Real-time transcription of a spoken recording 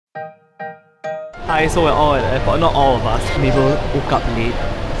Hi, so we're all at the airport. Not all of us. Mabel woke up late,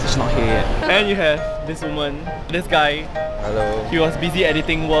 so she's not here yet. And you have this woman, this guy. Hello. He was busy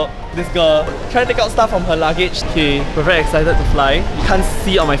editing work. This girl trying to take out stuff from her luggage. Okay, we're very excited to fly. You can't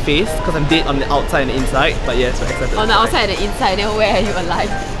see on my face because I'm dead on the outside and the inside. But yes, we're excited. On the outside and the inside, then where are you alive?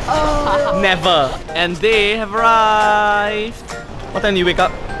 Oh. Never. And they have arrived. What time do you wake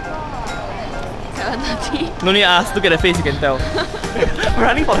up? 7:30. No need to ask. Look at the face, you can tell. We're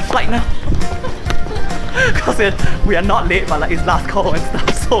running for the flight now. Because we are not late, but like it's last call and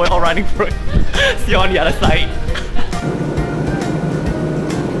stuff, so we're all running for it. See you on the other side.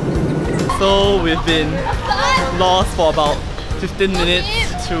 So we've been lost for about 15 minutes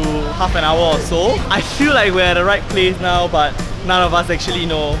to half an hour or so. I feel like we're at the right place now, but none of us actually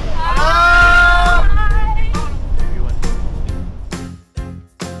know.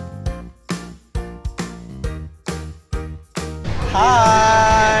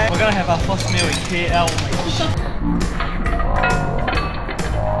 Hi! We're gonna have our first meal in KL.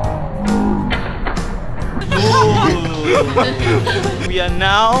 Oh my gosh. We are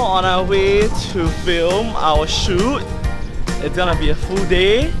now on our way to film our shoot. It's gonna be a full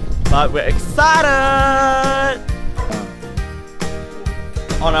day, but we're excited!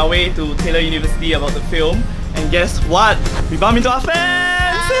 On our way to Taylor University about the film, and guess what? We bumped into our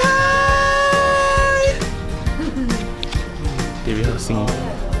fans! Say hi! They're rehearsing.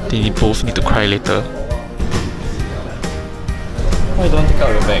 They both need to cry later. Why don't take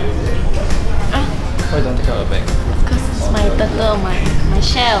out your bag? Why don't take out your bag? Because it's my turtle, my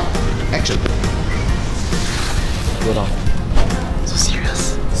shell. Action. Go down. So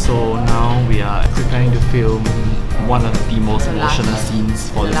serious. So now we are preparing to film one of the most emotional scenes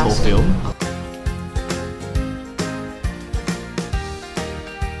for this whole film.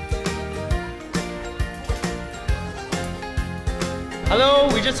 Hello,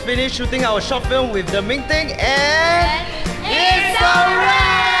 we just finished shooting our short film with the Ming Thing and it's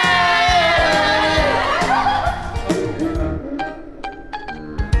alright!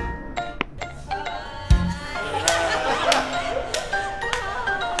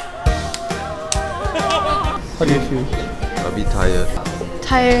 How do you feel? A bit tired.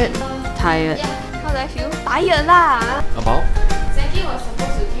 Tired. Tired. How do I feel? Tired lah! About? Zakee was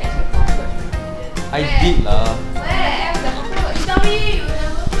supposed to catch a cockroach. I did lah. Where? The cockroach? You tell me you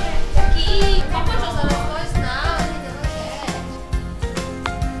never catch. Zakee, cockroach was on the first now and you never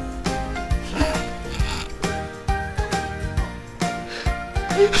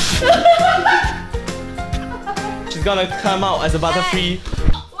catch. She's gonna come out as a butterfree.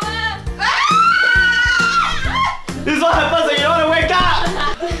 This is what happens when you don't want to wake up!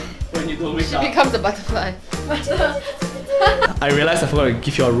 When you don't wake up. She becomes a butterfly. I realized I forgot to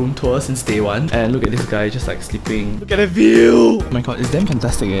give you a room tour since day one. And look at this guy just like sleeping. Look at the view! Oh my god, it's damn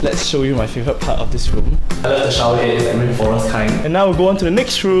fantastic. Eh? Let's show you my favorite part of this room. I love the shower head, it's like really forest kind. And now we'll go on to the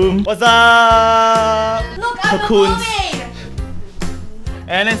next room. What's up? Look, I'm Cocoons. moving!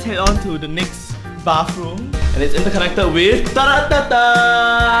 And let's head on to the next bathroom. And it's interconnected with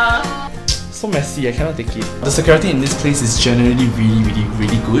ta-da-ta-ta! So messy, I cannot take it. The security in this place is generally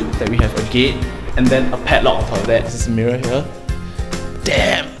really good. That we have a gate and then a padlock on top of that. There's a mirror here.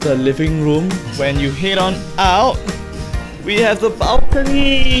 Damn! The living room. When you head on out, we have the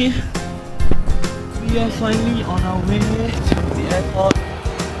balcony. We are finally on our way to the airport.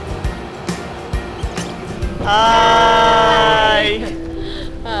 Hi!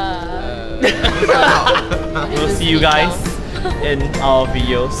 We'll see you guys in our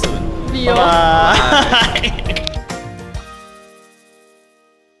video soon. Bye.